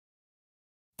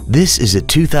This is a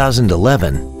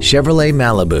 2011 Chevrolet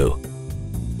Malibu.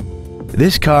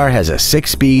 This car has a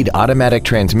 6-speed automatic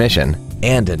transmission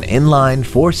and an inline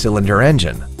 4-cylinder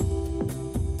engine.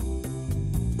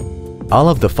 All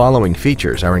of the following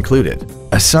features are included: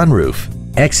 a sunroof,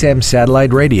 XM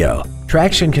satellite radio,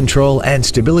 traction control and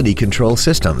stability control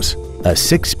systems, a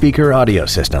 6-speaker audio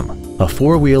system, a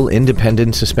 4-wheel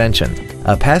independent suspension,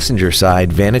 a passenger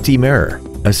side vanity mirror,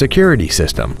 a security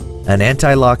system, an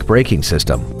anti-lock braking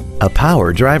system, a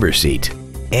power driver's seat,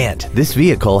 and this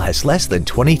vehicle has less than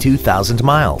 22,000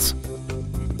 miles.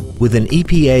 With an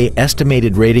EPA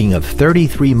estimated rating of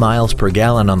 33 miles per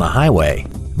gallon on the highway,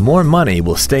 more money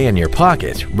will stay in your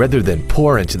pocket rather than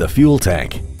pour into the fuel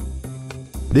tank.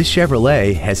 This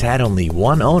Chevrolet has had only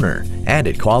one owner and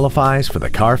it qualifies for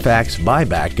the Carfax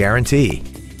buyback guarantee.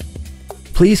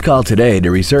 Please call today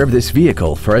to reserve this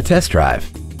vehicle for a test drive.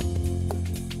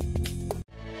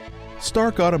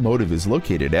 Stark Automotive is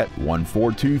located at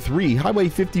 1423 Highway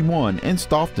 51 in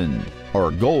Stoughton. Our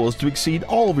goal is to exceed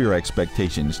all of your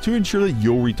expectations to ensure that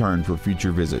you'll return for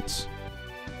future visits.